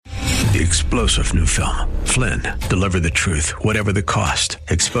The explosive new film, Flynn, deliver the truth, whatever the cost,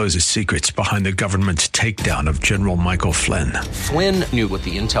 exposes secrets behind the government's takedown of General Michael Flynn. Flynn knew what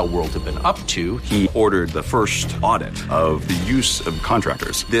the intel world had been up to. He ordered the first audit of the use of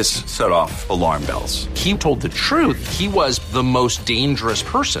contractors. This set off alarm bells. He told the truth. He was the most dangerous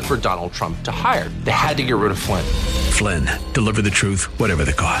person for Donald Trump to hire. They had to get rid of Flynn. Flynn, deliver the truth, whatever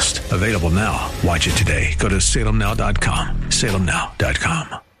the cost. Available now. Watch it today. Go to salemnow.com.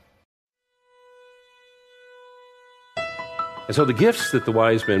 salemnow.com. And so the gifts that the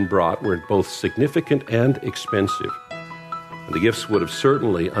wise men brought were both significant and expensive. And the gifts would have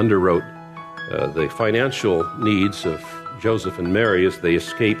certainly underwrote the financial needs of Joseph and Mary as they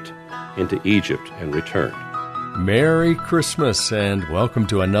escaped into Egypt and returned. Merry Christmas, and welcome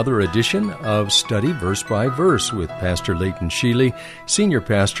to another edition of Study Verse by Verse with Pastor Leighton Sheely, Senior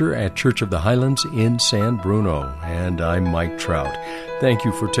Pastor at Church of the Highlands in San Bruno. And I'm Mike Trout. Thank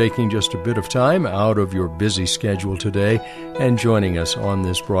you for taking just a bit of time out of your busy schedule today and joining us on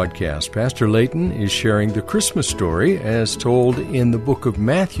this broadcast. Pastor Leighton is sharing the Christmas story as told in the book of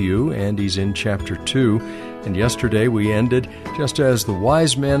Matthew, and he's in chapter 2. And yesterday we ended just as the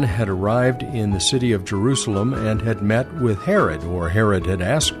wise men had arrived in the city of Jerusalem and had met with Herod, or Herod had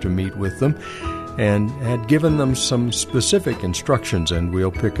asked to meet with them, and had given them some specific instructions, and we'll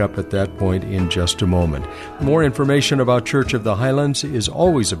pick up at that point in just a moment. More information about Church of the Highlands is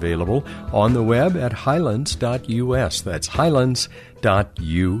always available on the web at highlands.us. That's highlands.us.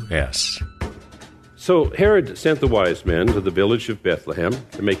 So Herod sent the wise men to the village of Bethlehem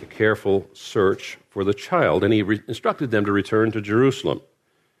to make a careful search for the child, and he instructed them to return to Jerusalem.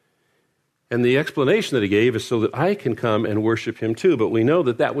 And the explanation that he gave is so that I can come and worship him too. But we know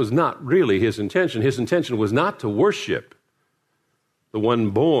that that was not really his intention. His intention was not to worship the one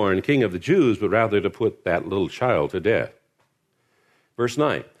born King of the Jews, but rather to put that little child to death. Verse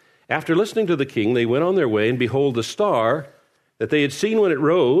 9, after listening to the king, they went on their way, and behold, the star that they had seen when it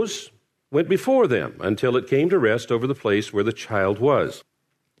rose went before them until it came to rest over the place where the child was.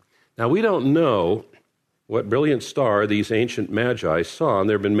 Now, we don't know what brilliant star these ancient magi saw, and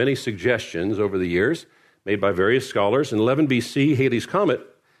there have been many suggestions over the years made by various scholars. In 11 BC, Halley's Comet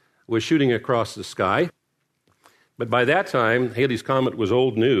was shooting across the sky, but by that time, Halley's Comet was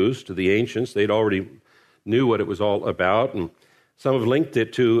old news to the ancients. They'd already knew what it was all about, and some have linked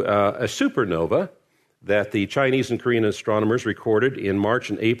it to a supernova that the Chinese and Korean astronomers recorded in March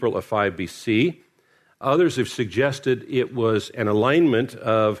and April of 5 BC. Others have suggested it was an alignment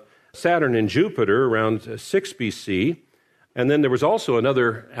of Saturn and Jupiter around 6 BC. And then there was also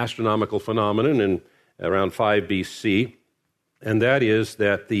another astronomical phenomenon in around 5 BC, and that is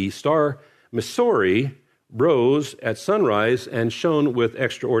that the star Masori rose at sunrise and shone with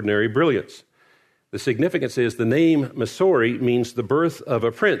extraordinary brilliance. The significance is the name Masori means the birth of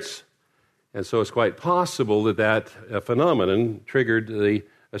a prince. And so it's quite possible that that phenomenon triggered the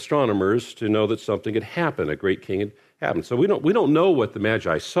astronomers to know that something had happened, a great king had happened. So we don't know what the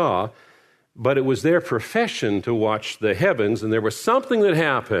Magi saw, but it was their profession to watch the heavens, and there was something that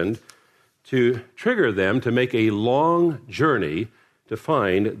happened to trigger them to make a long journey to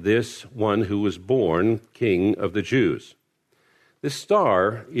find this one who was born King of the Jews. This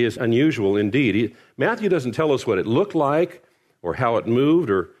star is unusual indeed. Matthew doesn't tell us what it looked like or how it moved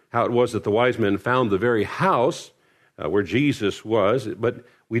or how it was that the wise men found the very house where Jesus was, but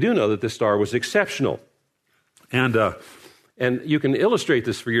we do know that this star was exceptional. And you can illustrate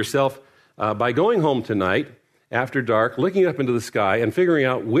this for yourself by going home tonight after dark, looking up into the sky and figuring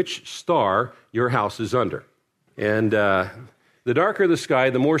out which star your house is under. And the darker the sky,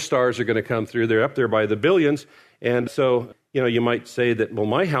 the more stars are going to come through. They're up there by the billions. And so, you might say that, well,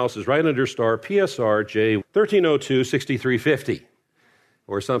 my house is right under star PSR J 1302 6350.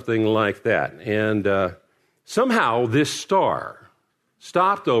 Or something like that. And somehow this star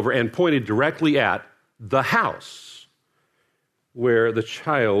stopped over and pointed directly at the house where the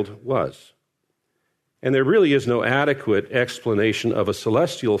child was. And there really is no adequate explanation of a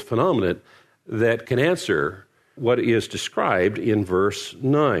celestial phenomenon that can answer what is described in verse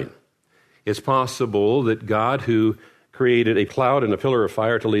 9. It's possible that God, who created a cloud and a pillar of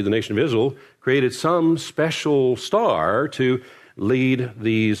fire to lead the nation of Israel, created some special star to lead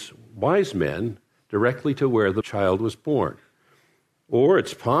these wise men directly to where the child was born. Or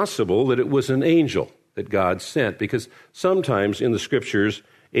it's possible that it was an angel that God sent, because sometimes in the Scriptures,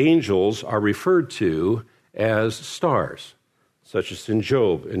 angels are referred to as stars, such as in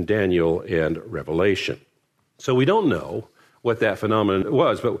Job and Daniel and Revelation. So we don't know what that phenomenon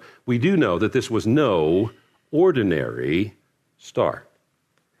was, but we do know that this was no ordinary star.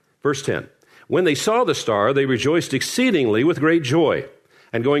 Verse 10. When they saw the star, they rejoiced exceedingly with great joy.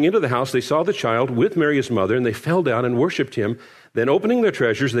 And going into the house, they saw the child with Mary his mother, and they fell down and worshipped him. Then opening their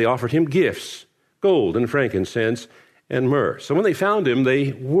treasures, they offered him gifts, gold and frankincense and myrrh. So when they found him,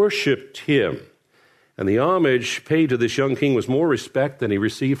 they worshipped him. And the homage paid to this young king was more respect than he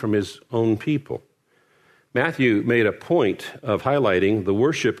received from his own people. Matthew made a point of highlighting the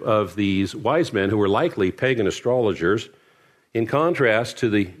worship of these wise men who were likely pagan astrologers, in contrast to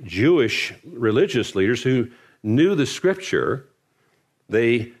the Jewish religious leaders who knew the scripture.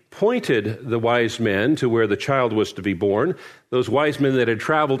 They pointed the wise men to where the child was to be born, those wise men that had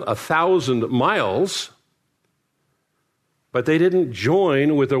traveled 1,000 miles, but they didn't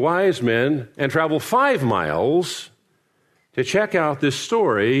join with the wise men and travel 5 miles to check out this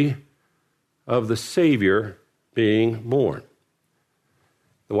story of the Savior being born.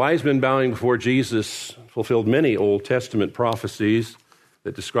 The wise men bowing before Jesus fulfilled many Old Testament prophecies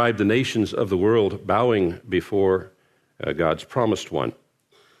that described the nations of the world bowing before God's promised one.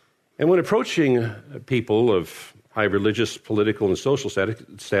 And when approaching people of high religious, political, and social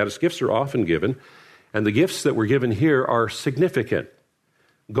status, gifts are often given, and the gifts that were given here are significant.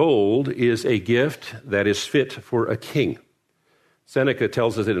 Gold is a gift that is fit for a king. Seneca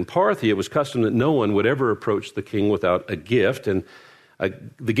tells us that in Parthia it was custom that no one would ever approach the king without a gift, and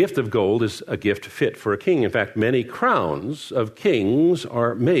the gift of gold is a gift fit for a king. In fact, many crowns of kings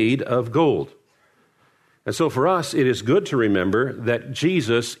are made of gold. And so for us, it is good to remember that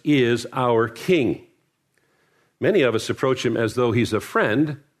Jesus is our king. Many of us approach him as though he's a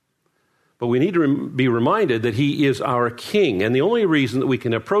friend, but we need to be reminded that he is our king. And the only reason that we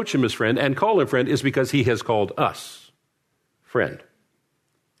can approach him as friend and call him friend is because he has called us friend.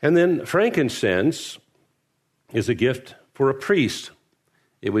 And then frankincense is a gift for a priest.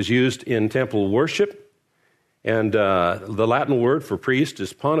 It was used in temple worship, and the Latin word for priest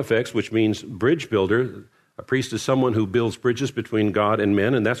is pontifex, which means bridge builder. A priest is someone who builds bridges between God and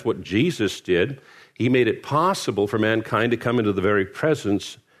men, and that's what Jesus did. He made it possible for mankind to come into the very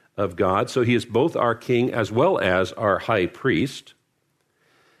presence of God, so he is both our king as well as our high priest.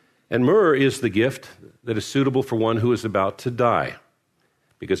 And myrrh is the gift that is suitable for one who is about to die,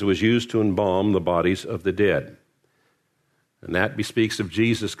 because it was used to embalm the bodies of the dead. And that bespeaks of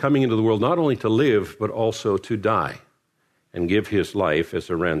Jesus coming into the world not only to live, but also to die and give his life as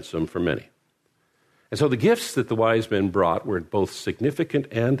a ransom for many. And so the gifts that the wise men brought were both significant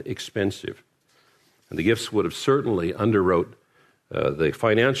and expensive. And the gifts would have certainly underwrote the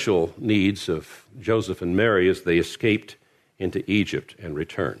financial needs of Joseph and Mary as they escaped into Egypt and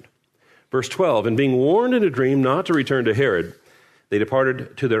returned. Verse 12, and being warned in a dream not to return to Herod, they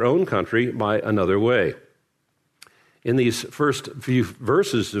departed to their own country by another way. In these first few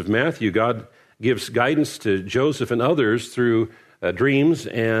verses of Matthew, God gives guidance to Joseph and others through dreams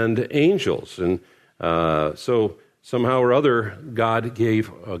and angels. And so somehow or other, God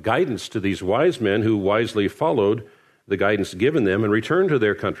gave guidance to these wise men who wisely followed the guidance given them and returned to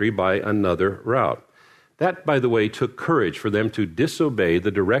their country by another route. That, by the way, took courage for them to disobey the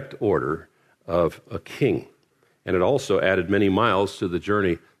direct order of a king. And it also added many miles to the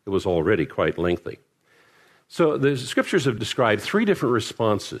journey that was already quite lengthy. So the scriptures have described 3 different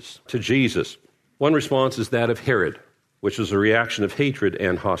responses to Jesus. One response is that of Herod, which was a reaction of hatred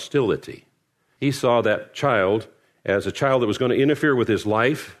and hostility. He saw that child as a child that was going to interfere with his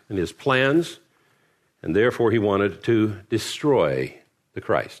life and his plans, and therefore he wanted to destroy the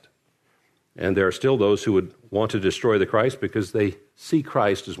Christ. And there are still those who would want to destroy the Christ because they see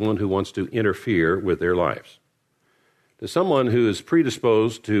Christ as one who wants to interfere with their lives. To someone who is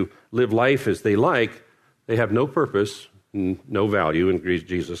predisposed to live life as they like, they have no purpose, no value in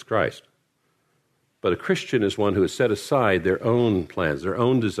Jesus Christ. But a Christian is one who has set aside their own plans, their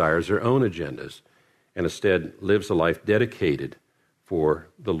own desires, their own agendas, and instead lives a life dedicated for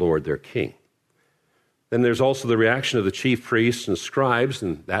the Lord, their King. Then there's also the reaction of the chief priests and scribes,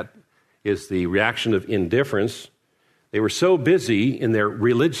 and that is the reaction of indifference. They were so busy in their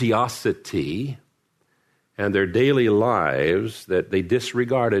religiosity and their daily lives that they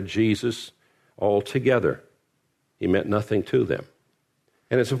disregarded Jesus altogether. He meant nothing to them.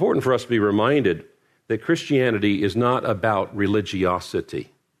 And it's important for us to be reminded that Christianity is not about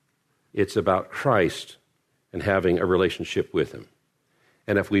religiosity. It's about Christ and having a relationship with him.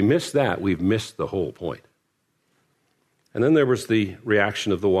 And if we miss that, we've missed the whole point. And then there was the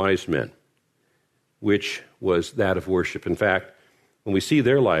reaction of the wise men, which was that of worship. In fact, when we see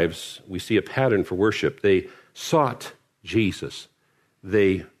their lives, we see a pattern for worship. They sought Jesus.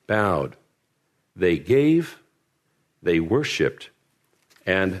 They bowed. They gave, they worshiped,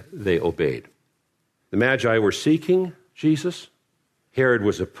 and they obeyed. The Magi were seeking Jesus. Herod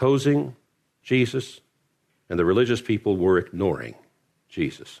was opposing Jesus. And the religious people were ignoring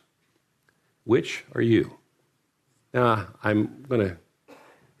Jesus? Which are you? Now, I'm going to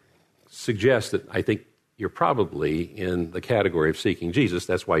suggest that I think you're probably in the category of seeking Jesus.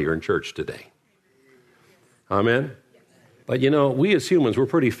 That's why you're in church today. Amen? But you know, we as humans, we're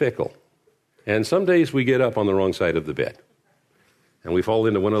pretty fickle. And some days we get up on the wrong side of the bed. And we fall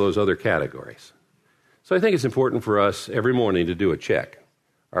into one of those other categories. So I think it's important for us every morning to do a check.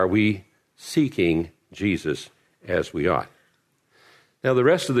 Are we seeking Jesus as we ought? Now, the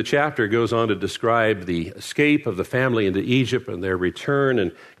rest of the chapter goes on to describe the escape of the family into Egypt and their return,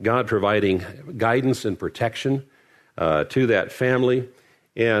 and God providing guidance and protection to that family.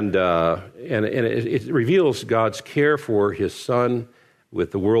 And it reveals God's care for his son with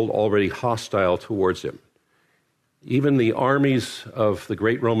the world already hostile towards him. Even the armies of the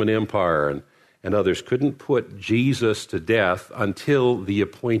great Roman Empire and others couldn't put Jesus to death until the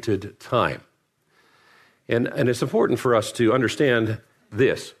appointed time. And it's important for us to understand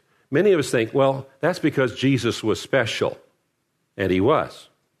this. Many of us think, well, that's because Jesus was special, and he was.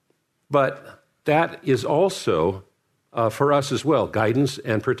 But that is also, for us as well, guidance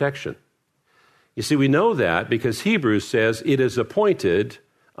and protection. You see, we know that because Hebrews says it is appointed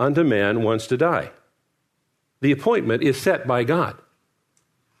unto man once to die. The appointment is set by God,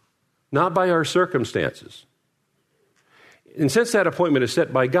 not by our circumstances. And since that appointment is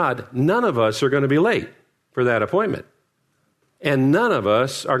set by God, none of us are going to be late for that appointment. And none of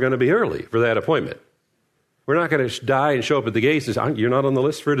us are going to be early for that appointment. We're not going to die and show up at the gates and say, you're not on the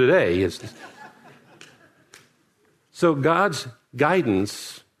list for today. So God's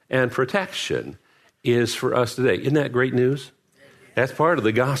guidance and protection is for us today. Isn't that great news? That's part of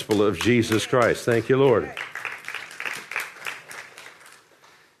the gospel of Jesus Christ. Thank you, Lord.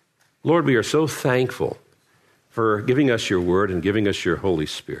 Lord, we are so thankful for giving us your word and giving us your Holy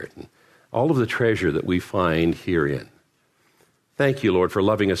Spirit and all of the treasure that we find herein. Thank you, Lord, for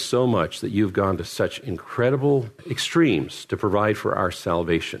loving us so much that you've gone to such incredible extremes to provide for our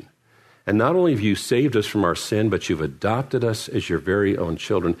salvation. And not only have you saved us from our sin, but you've adopted us as your very own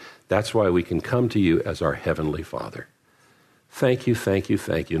children. That's why we can come to you as our Heavenly Father. Thank you, thank you,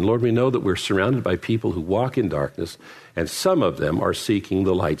 thank you. And Lord, we know that we're surrounded by people who walk in darkness, and some of them are seeking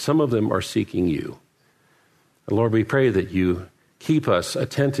the light. Some of them are seeking you. And Lord, we pray that you keep us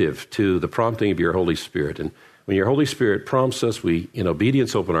attentive to the prompting of your Holy Spirit. And when your Holy Spirit prompts us, we, in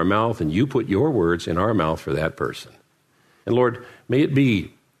obedience, open our mouth, and you put your words in our mouth for that person. And Lord, may it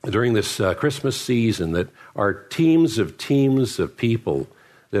be during this Christmas season that our teams of people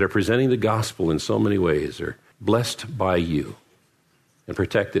that are presenting the gospel in so many ways are blessed by you and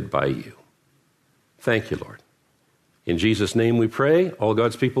protected by you. Thank you, Lord. In Jesus' name we pray. All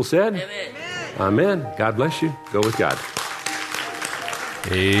God's people said? Amen. Amen. God bless you. Go with God.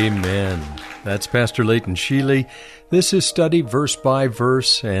 Amen. That's Pastor Leighton Sheely. This is Study Verse by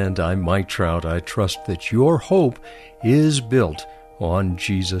Verse, and I'm Mike Trout. I trust that your hope is built on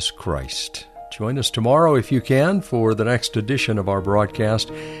Jesus Christ. Join us tomorrow if you can for the next edition of our broadcast,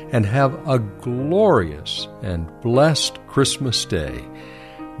 and have a glorious and blessed Christmas day.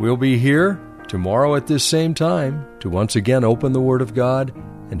 We'll be here tomorrow at this same time to once again open the Word of God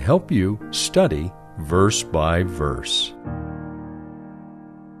and help you study verse by verse.